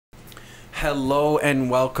Hello and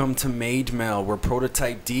welcome to MadeMill, where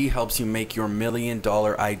Prototype D helps you make your $1 million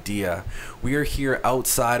idea. We are here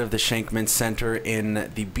outside of the Shenkman Centre in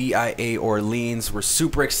the BIA Orleans. We're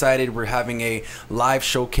super excited. We're having a live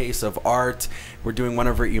showcase of art. We're doing one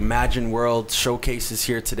of our Imagine World showcases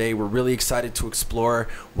here today. We're really excited to explore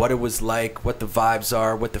what it was like, what the vibes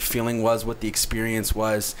are, what the feeling was, what the experience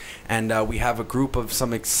was. And we have a group of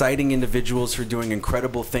some exciting individuals who are doing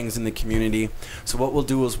incredible things in the community. So what we'll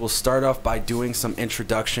do is we'll start off by doing some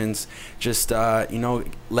introductions. Just,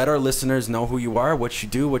 let our listeners know who you are, what you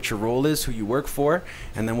do, what your role is, who you work for,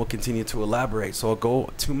 and then we'll continue to elaborate. So I'll go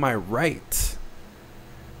to my right.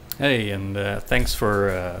 Hey, and thanks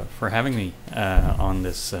for having me on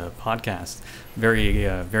this podcast.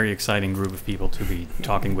 Very exciting group of people to be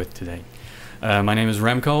talking with today. My name is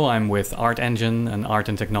Remco. I'm with ArtEngine, an art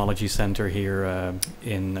and technology center here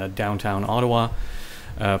in downtown Ottawa.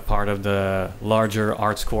 Part of the larger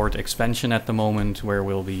Arts Court expansion at the moment, where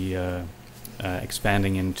we'll be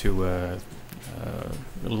expanding into a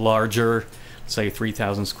larger, say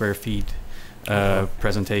 3,000 square feet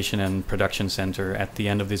presentation and production center at the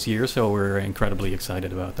end of this year. So we're incredibly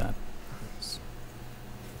excited about that.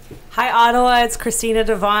 Hi Ottawa, it's Christina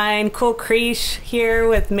Devine, Cool Creesh here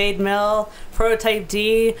with MadeMill, Prototype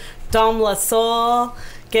D, Dom Laporte,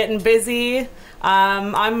 getting busy.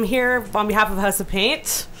 I'm here on behalf of House of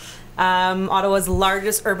Paint, Ottawa's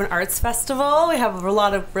largest urban arts festival. We have a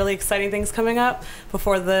lot of really exciting things coming up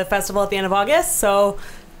before the festival at the end of August, so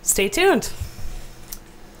stay tuned.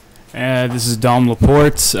 This is Dom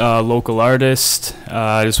Laporte, local artist.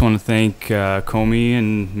 I just want to thank Comey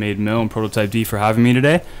and MadeMill and Prototype D for having me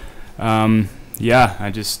today. You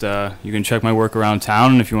can check my work around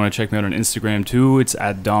town, and if you want to check me out on Instagram too, it's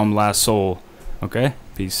at Dom Laporte. Okay,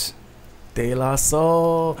 peace. De La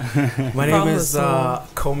Soul. My name is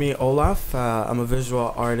Comey Olaf. I'm a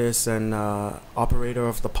visual artist and operator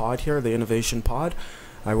of the pod here, the Innovation Pod.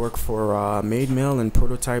 I work for MadeMill and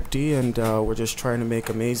Prototype D, and we're just trying to make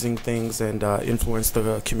amazing things and influence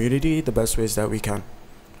the community the best ways that we can.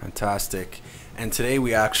 Fantastic. And today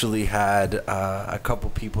we actually had a couple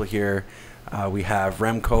people here. We have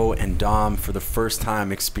Remco and Dom for the first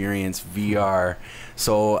time experience VR.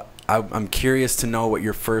 So I'm curious to know what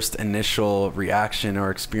your first initial reaction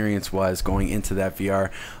or experience was going into that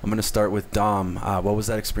VR. I'm going to start with Dom. What was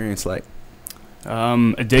that experience like?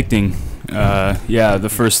 Addicting. The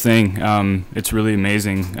first thing. It's really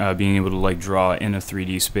amazing being able to like draw in a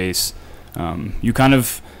 3D space. You kind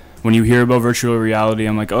of, when you hear about virtual reality,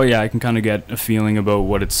 I'm like, oh yeah, I can kind of get a feeling about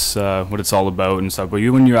what it's all about and stuff. But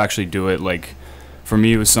when you actually do it, like for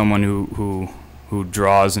me, it was someone who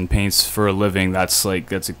draws and paints for a living. That's an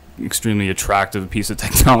extremely attractive piece of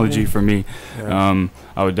technology for me. Yeah.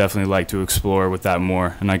 I would definitely like to explore with that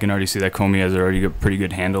more, and I can already see that Comey has already got a pretty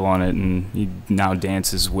good handle on it, and he now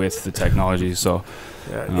dances with the technology. So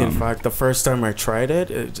in fact, the first time I tried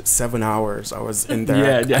it 7 hours I was in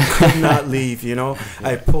there. I could not leave,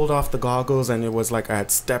 I pulled off the goggles and it was like I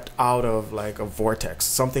had stepped out of like a vortex.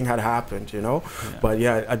 Something had happened, But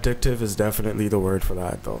yeah, addictive is definitely the word for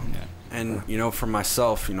that though. And for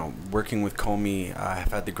myself, working with Comey,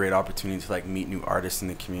 I've had the great opportunity to like meet new artists in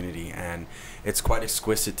the community, and it's quite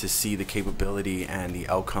exquisite to see the capability and the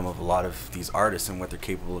outcome of a lot of these artists and what they're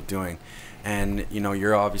capable of doing. And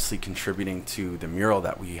you're obviously contributing to the mural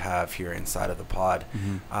that we have here inside of the pod.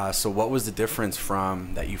 Mm-hmm. So what was the difference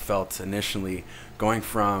from that you felt initially going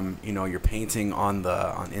from your painting on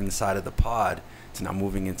inside of the pod to now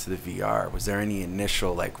moving into the VR? Was there any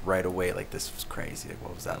initial like right away like this was crazy? Like,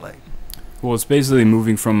 what was that like? Well, it's basically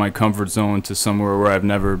moving from my comfort zone to somewhere where I've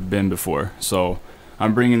never been before. So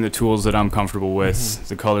I'm bringing the tools that I'm comfortable with,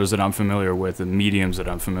 the colors that I'm familiar with, the mediums that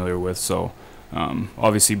I'm familiar with. So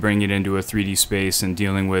obviously bringing it into a 3D space and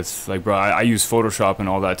dealing with like, bro, I use Photoshop and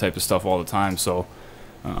all that type of stuff all the time. So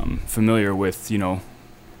familiar with,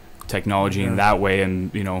 technology in that way,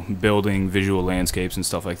 and building visual landscapes and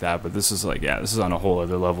stuff like that. But this is like, this is on a whole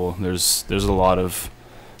other level. There's a lot of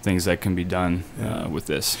things that can be done with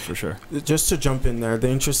this for sure. Just to jump in there, the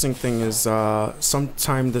interesting thing is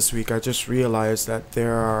sometime this week I just realized that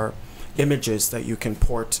there are images that you can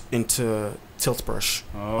port into Tilt Brush,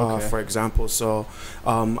 for example. So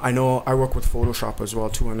I know I work with Photoshop as well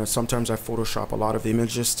too, and sometimes I Photoshop a lot of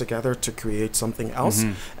images together to create something else,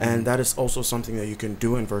 and that is also something that you can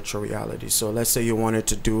do in virtual reality. So let's say you wanted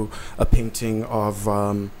to do a painting of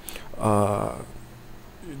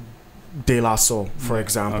De La Soul, for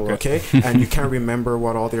example, okay? And you can't remember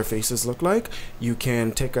what all their faces look like. You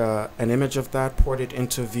can take an image of that, port it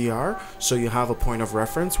into VR, so you have a point of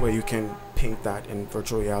reference where you can paint that in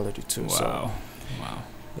virtual reality too. Wow.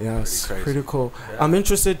 Yes, pretty cool. Yeah. I'm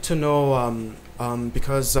interested to know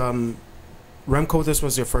because Remco, this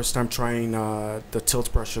was your first time trying the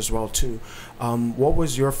tilt brush as well too. What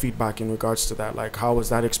was your feedback in regards to that? Like, how was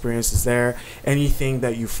that experience? Is there anything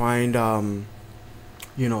that you find,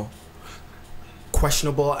 you know,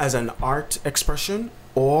 questionable as an art expression,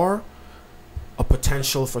 or a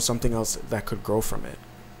potential for something else that could grow from it?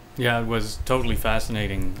 Yeah, it was totally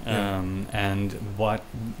fascinating. And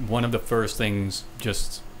one of the first things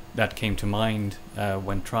just that came to mind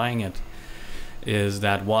when trying it is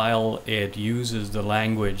that while it uses the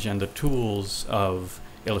language and the tools of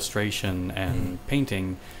illustration and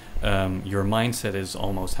painting, your mindset is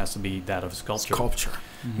almost has to be that of sculpture.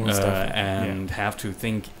 And have to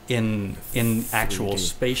think in actual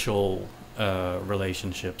spatial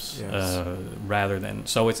relationships rather than.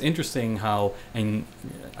 So it's interesting how, and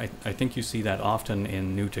I think you see that often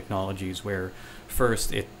in new technologies where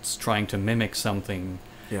first it's trying to mimic something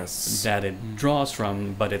that it draws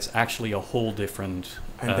from, but it's actually a whole different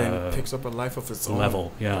and then picks up a life of its own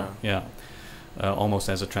level. Almost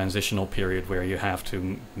as a transitional period where you have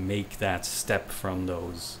to make that step from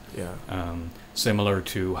those. Similar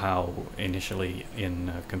to how initially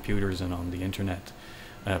in computers and on the internet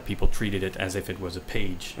people treated it as if it was a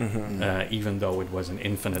page, even though it was an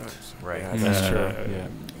infinite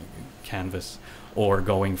canvas, or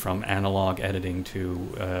going from analog editing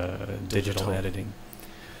to digital editing.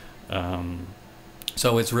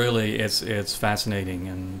 So it's really it's fascinating,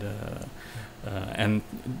 and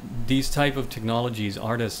these type of technologies,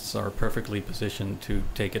 artists are perfectly positioned to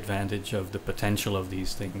take advantage of the potential of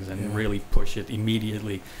these things and really push it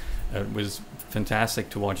immediately. It was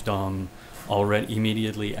fantastic to watch Dom already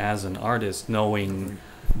immediately as an artist, knowing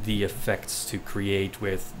the effects to create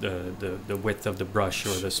with the width of the brush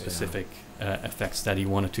or the specific effects that he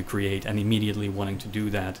wanted to create, and immediately wanting to do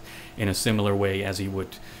that in a similar way as he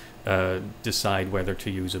would decide whether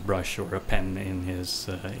to use a brush or a pen in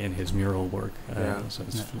his mural work. So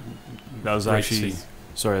that was actually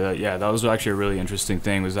that was actually a really interesting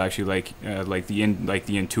thing. Was actually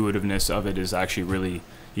the intuitiveness of it is actually really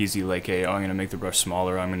easy. Like, hey, I'm gonna make the brush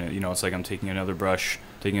smaller. I'm gonna, it's like I'm taking another brush,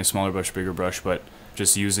 taking a smaller brush, bigger brush, but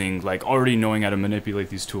just using, like, already knowing how to manipulate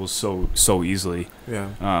these tools so easily.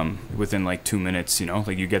 Within like 2 minutes,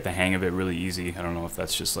 like you get the hang of it really easy. I don't know if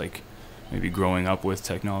that's just like maybe growing up with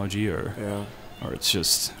technology or it's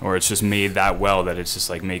just made that well that it's just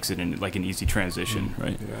like makes it like an easy transition,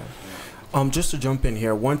 right? Just to jump in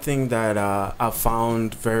here, one thing that I've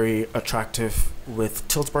found very attractive with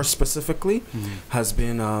tilt brush specifically has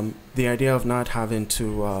been the idea of not having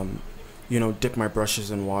to dip my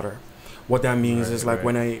brushes in water. What that means is like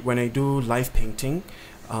when I do live painting,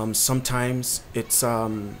 sometimes it's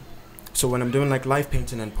so when I'm doing like live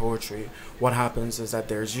painting and poetry, what happens is that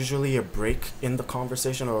there's usually a break in the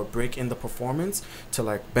conversation or a break in the performance to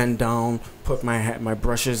like bend down, put my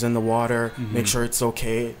brushes in the water, make sure it's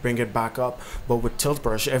okay, bring it back up. But with tilt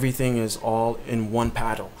brush, everything is all in one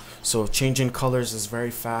paddle. So changing colors is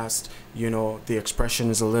very fast. The expression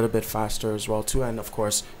is a little bit faster as well too. And of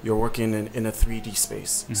course, you're working in a 3D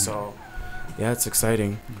space. So yeah, it's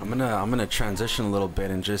exciting. I'm gonna transition a little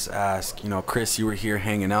bit and just ask, Chris, you were here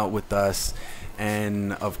hanging out with us,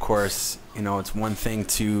 and of course, it's one thing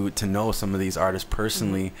to know some of these artists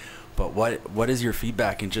personally, but what is your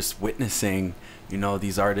feedback in just witnessing,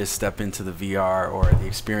 these artists step into the VR, or the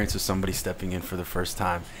experience of somebody stepping in for the first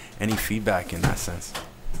time? Any feedback in that sense?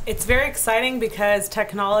 It's very exciting because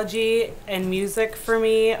technology and music for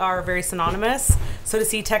me are very synonymous. So to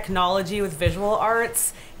see technology with visual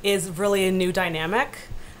arts is really a new dynamic.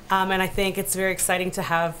 And I think it's very exciting to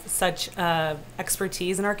have such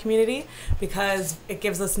expertise in our community, because it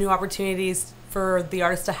gives us new opportunities for the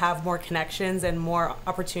artists to have more connections and more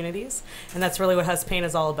opportunities. And that's really what HusPaint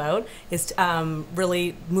is all about, is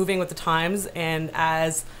really moving with the times. And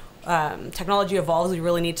as technology evolves, we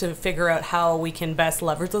really need to figure out how we can best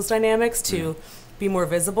leverage those dynamics to be more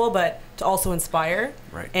visible, but to also inspire,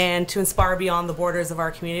 and to inspire beyond the borders of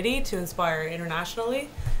our community, to inspire internationally.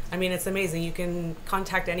 I mean, it's amazing. You can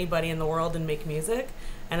contact anybody in the world and make music.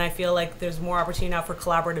 And I feel like there's more opportunity now for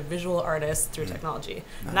collaborative visual artists through technology.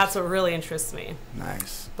 Nice. And that's what really interests me.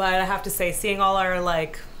 Nice. But I have to say, seeing all our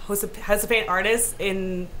House of Paint artists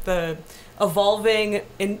in the evolving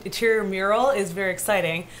interior mural is very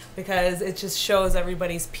exciting, because it just shows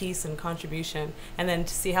everybody's piece and contribution. And then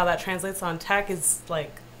to see how that translates on tech is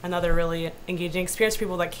like another really engaging experience for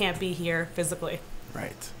people that can't be here physically.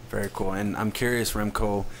 Right. Very cool. And I'm curious,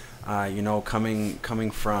 Remco,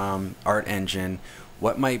 coming from ArtEngine,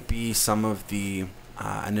 what might be some of the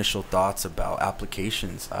initial thoughts about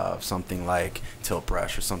applications of something like tilt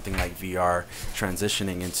brush or something like VR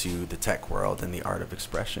transitioning into the tech world and the art of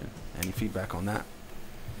expression. Any feedback on that?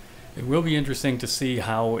 It will be interesting to see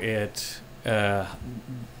how it, I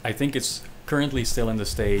think it's currently still in the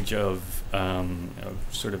stage of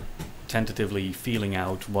sort of tentatively feeling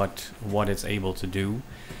out what it's able to do,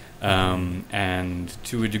 and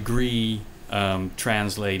to a degree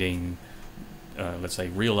translating, let's say,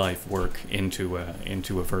 real life work into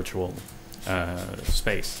a virtual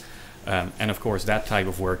space. And of course, that type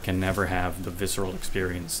of work can never have the visceral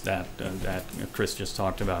experience that Chris just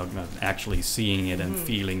talked about, actually seeing it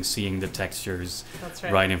and seeing the textures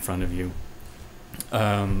right in front of you.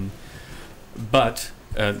 But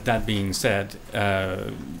that being said,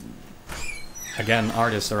 again,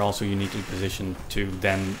 artists are also uniquely positioned to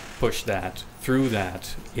then push that through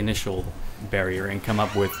that initial barrier and come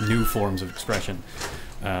up with new forms of expression.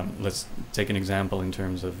 Let's take an example in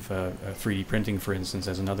terms of 3D printing, for instance,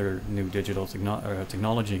 as another new digital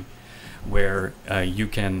technology where you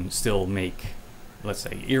can still make, let's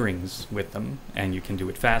say, earrings with them, and you can do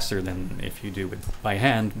it faster than if you do it by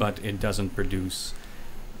hand, but it doesn't produce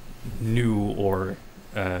new or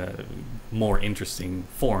more interesting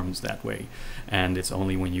forms that way. And it's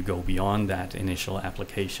only when you go beyond that initial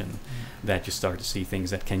application that you start to see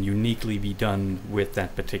things that can uniquely be done with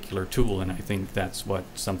that particular tool. And I think that's what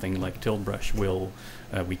something like tilt brush will,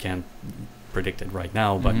 we can't predict it right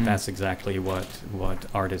now, but that's exactly what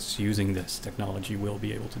artists using this technology will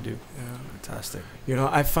be able to do. Yeah, fantastic. You know,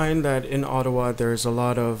 I find that in Ottawa there's a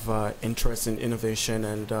lot of interest in innovation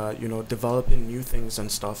and developing new things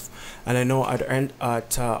and stuff. And I know at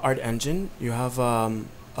ArtEngine you have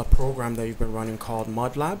a program that you've been running called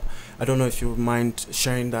ModLab. I don't know if you would mind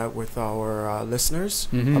sharing that with our listeners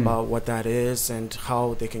about what that is and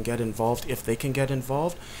how they can get involved, if they can get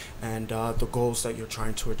involved, and the goals that you're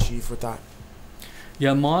trying to achieve with that.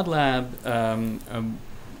 Yeah, ModLab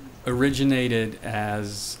originated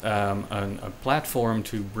as a platform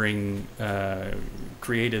to bring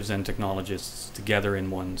creatives and technologists together in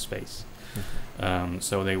one space.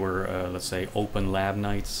 So they were, let's say, open lab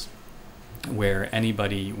nights, where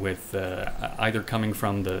anybody with either coming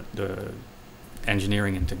from the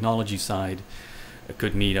engineering and technology side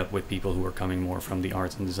could meet up with people who are coming more from the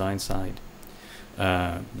arts and design side,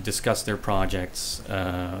 discuss their projects,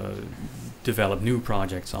 develop new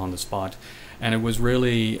projects on the spot. And it was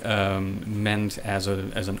really meant as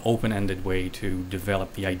an open-ended way to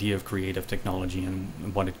develop the idea of creative technology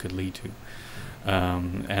and what it could lead to.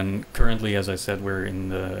 And currently, as I said, we're in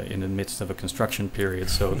the midst of a construction period.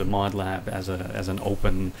 So the ModLab as an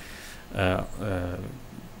open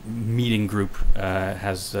meeting group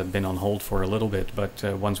has been on hold for a little bit. But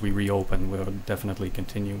once we reopen, we'll definitely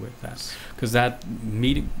continue with that. Because that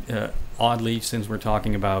meeting, oddly, since we're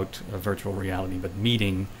talking about virtual reality, but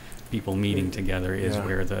people meeting together is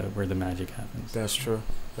where the magic happens. That's true.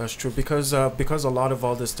 That's true, because a lot of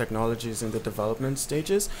all this technology is in the development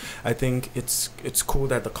stages. I think it's cool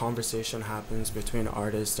that the conversation happens between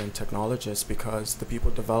artists and technologists, because the people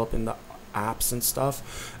developing the apps and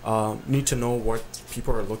stuff need to know what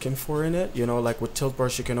people are looking for in it. You know, like with tilt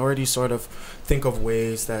brush, you can already sort of think of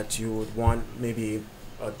ways that you would want maybe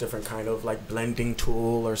a different kind of like blending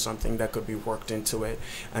tool or something that could be worked into it,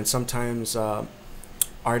 and sometimes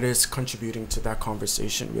artists contributing to that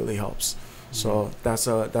conversation really helps. So that's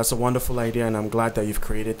a wonderful idea, and I'm glad that you've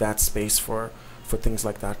created that space for things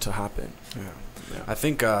like that to happen. Yeah. I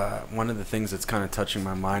think one of the things that's kind of touching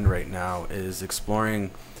my mind right now is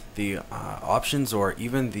exploring the options, or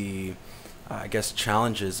even the I guess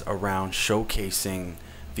challenges around showcasing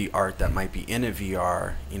the art that might be in a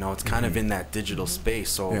VR. You know, it's kind of in that digital space.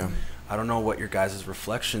 So I don't know what your guys'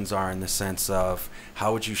 reflections are in the sense of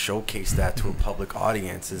how would you showcase that to a public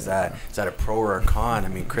audience? Is that a pro or a con? I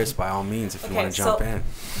mean, Chris, by all means, if you want to jump in.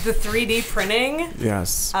 The 3D printing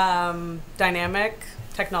dynamic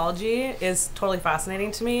technology is totally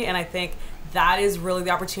fascinating to me, and I think that is really the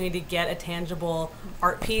opportunity to get a tangible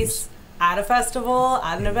art piece at a festival,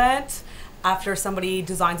 at an event, after somebody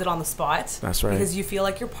designs it on the spot. That's right. Because you feel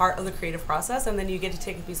like you're part of the creative process, and then you get to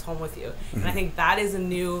take a piece home with you. And I think that is a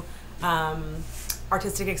new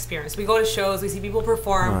artistic experience. We go to shows, we see people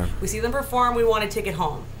perform, we see them perform, we want to take it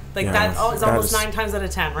home. Like that is almost 9 times out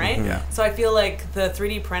of 10, right? So I feel like the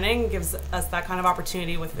 3D printing gives us that kind of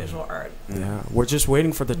opportunity with visual art. Yeah, we're just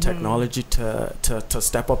waiting for the technology to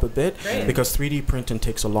step up a bit, because 3D printing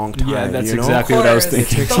takes a long time. Yeah, that's exactly what I was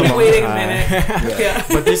thinking. Don't be waiting a minute.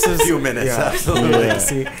 But this is a few minutes, absolutely.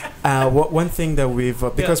 See, One thing that we've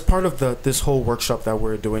because part of this whole workshop that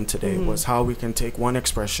we're doing today was how we can take one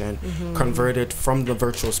expression, convert it from the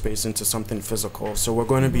virtual space into something physical. So we're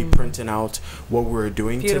going to be printing out what we're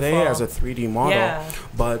doing today as a 3D model.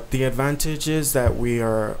 But the advantage is that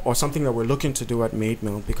or something that we're looking to do at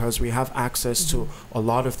MadeMill, because we have access to a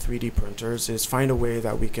lot of 3D printers, is find a way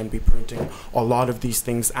that we can be printing a lot of these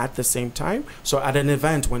things at the same time. So at an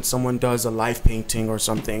event, when someone does a live painting or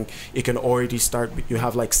something, it can already start. You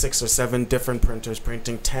have like 6 or 7 different printers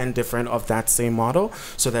printing 10 different of that same model,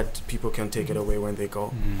 so that people can take it away when they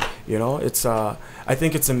go. You know, it's I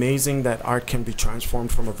think it's amazing that art can be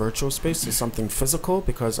transformed from a virtual space to something physical,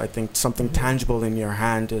 because I think something tangible in your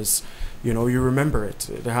hand is, you know, you remember it.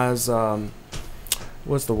 It has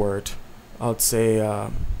what's the word? I'd say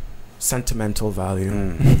sentimental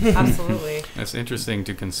value. Absolutely. It's interesting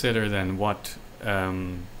to consider then what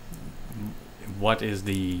is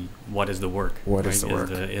the work? What is the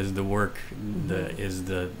work? Is the work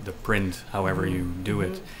the print, however you do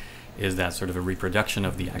it, is that sort of a reproduction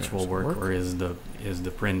of the actual work, or is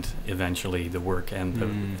the print eventually the work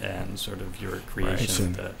and sort of your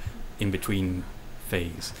creation, the in between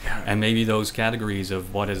phase? And maybe those categories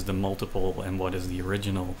of what is the multiple and what is the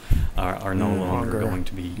original are no longer going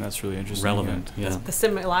to be that's really interesting relevant. The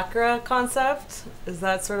simulacra concept, is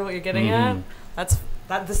that sort of what you're getting at?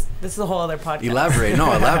 This is a whole other podcast.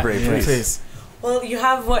 Elaborate please. Well, you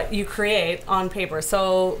have what you create on paper.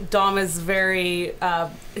 So Dom is very,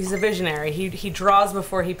 he's a visionary. He draws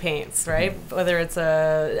before he paints, right? Whether it's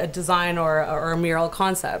a design or a mural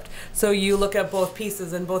concept. So you look at both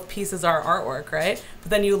pieces, and both pieces are artwork, right? But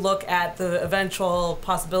then you look at the eventual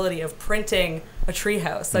possibility of printing a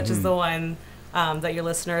treehouse, such as the one that your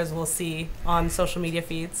listeners will see on social media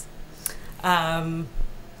feeds.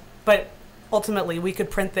 But ultimately, we could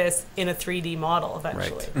print this in a 3D model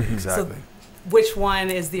eventually. Exactly. So which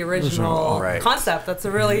one is the original concept? That's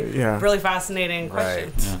a really fascinating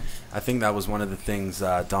question. I think that was one of the things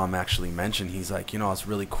Dom actually mentioned. He's like, you know, it's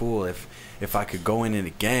really cool if I could go in it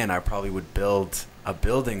again, I probably would build a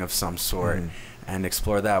building of some sort and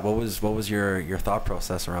explore that. What was your thought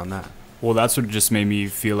process around that? Well, that's what just made me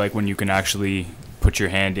feel like when you can actually put your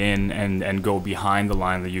hand in and go behind the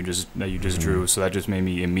line that you just drew. So that just made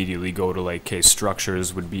me immediately go to like, okay,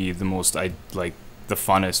 structures would be the most the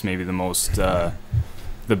funnest, maybe the most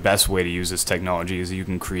the best way to use this technology is you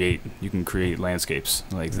can create landscapes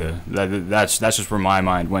like that's just where my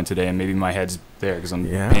mind went today, and maybe my head's there because I'm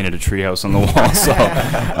painted a treehouse on the wall, so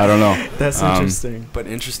I don't know. That's interesting. But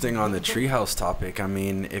interesting on the treehouse topic. I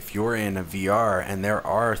mean, if you're in a VR and there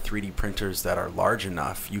are 3D printers that are large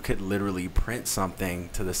enough, you could literally print something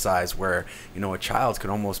to the size where, you know, a child could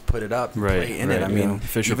almost put it up, play in it. I mean,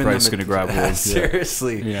 Fisher Price is gonna grab one.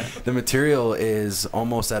 Seriously, the material is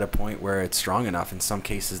almost at a point where it's strong enough. In some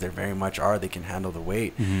cases, they very much are. They can handle the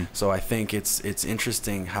weight. So I think it's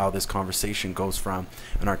interesting how this conversation goes from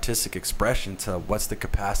an artistic expression to what's the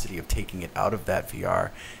capacity of taking it out of that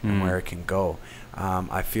VR and where it can go.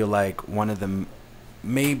 I feel like one of the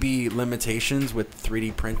maybe limitations with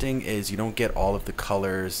 3D printing is you don't get all of the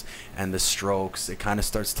colors and the strokes. It kind of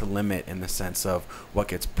starts to limit in the sense of what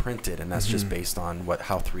gets printed, and that's just based on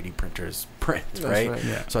how 3D printers print, right?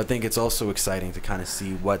 So I think it's also exciting to kind of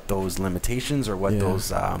see what those limitations or what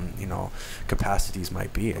those you know, capacities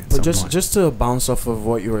might be. But just to bounce off of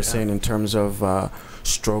what you were saying in terms of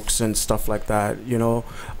strokes and stuff like that, you know,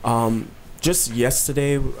 just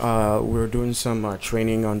yesterday, we were doing some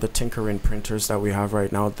training on the tinkering printers that we have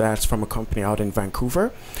right now. That's from a company out in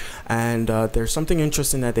Vancouver. And there's something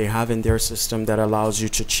interesting that they have in their system that allows you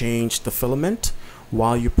to change the filament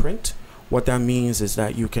while you print. What that means is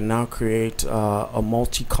that you can now create a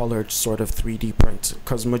multicolored sort of 3D print,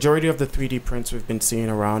 because majority of the 3D prints we've been seeing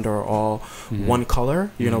around are all one color,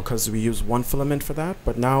 you know, because we use one filament for that.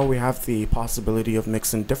 But now we have the possibility of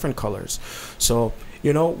mixing different colors. So,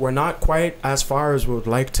 you know, we're not quite as far as we would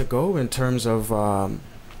like to go in terms of,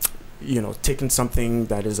 you know, taking something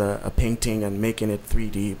that is a painting and making it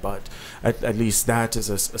 3D, but at least that is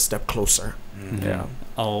a step closer. Yeah.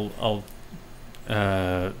 I'll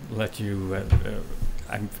let you.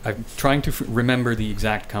 I'm trying to remember the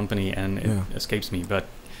exact company, and it escapes me. But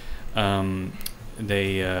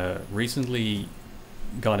they recently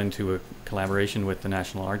got into a collaboration with the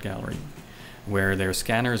National Art Gallery, where their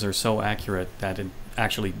scanners are so accurate that it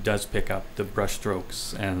actually does pick up the brush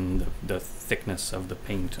strokes and the thickness of the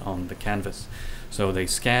paint on the canvas. So they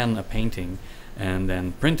scan a painting and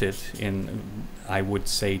then print it in, I would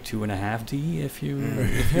say, 2.5D, if you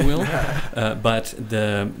will. But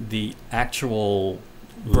the actual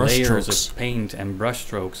layers of paint and brush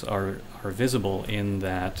strokes are visible in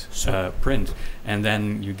that print, and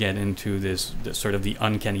then you get into this sort of the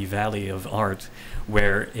uncanny valley of art,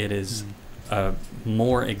 where it is a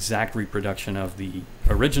more exact reproduction of the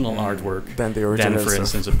original artwork than the original, for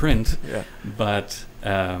instance, a print. But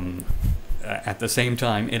at the same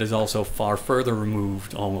time, it is also far further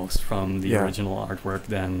removed almost from the original artwork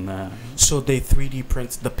than. So they 3D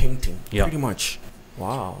print the painting, pretty much.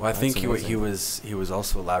 Wow. Well, I think what he was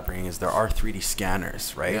also elaborating is there are 3D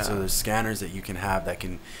scanners, right? Yeah. So there's scanners that you can have that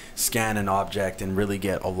can scan an object and really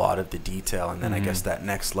get a lot of the detail, and then I guess that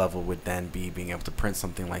next level would then be being able to print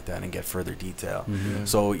something like that and get further detail.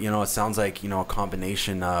 So, you know, it sounds like, you know, a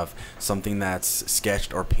combination of something that's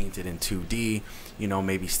sketched or painted in 2D, you know,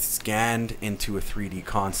 maybe scanned into a 3D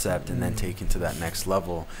concept and then taken to that next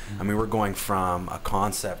level. I mean, we're going from a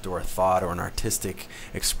concept or a thought or an artistic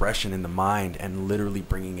expression in the mind and literally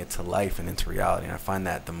bringing it to life and into reality. And I find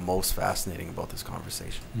that the most fascinating about this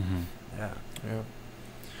conversation. Yeah.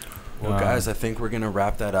 Well, guys, I think we're going to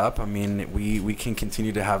wrap that up. I mean, we can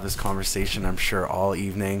continue to have this conversation, I'm sure, all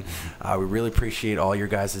evening. We really appreciate all your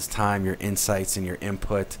guys' time, your insights, and your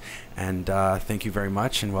input. And thank you very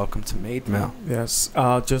much, and welcome to MadeMill. Yes.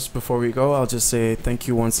 Just before we go, I'll just say thank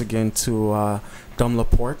you once again to Dom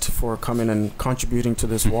Laporte for coming and contributing to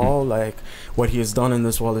this wall. Like, what he has done in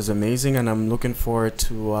this wall is amazing, and I'm looking forward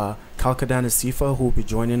to Kalkadan Asifa, who will be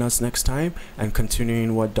joining us next time and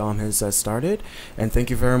continuing what Dom has started. And thank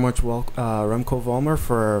you very much, Remco Volmer,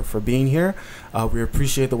 for being here. We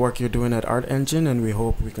appreciate the work you're doing at ArtEngine, and we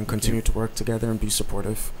hope we can continue to work together and be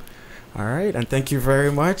supportive. All right, and thank you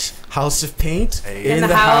very much, House of Paint in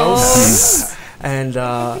the house. And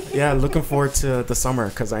yeah, looking forward to the summer,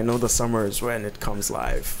 because I know the summer is when it comes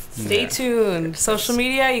live. Stay tuned. Social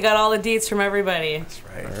media, you got all the deets from everybody. That's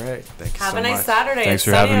right. All right. Thank you Have so a nice much. Saturday. Thanks it's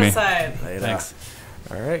for having me. outside. Thanks.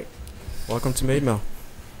 All right. Welcome to MadeMill.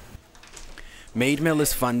 MadeMill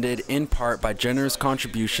is funded in part by generous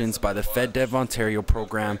contributions by the FedDev Ontario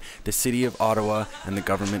program, the City of Ottawa, and the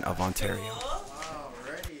Government of Ontario.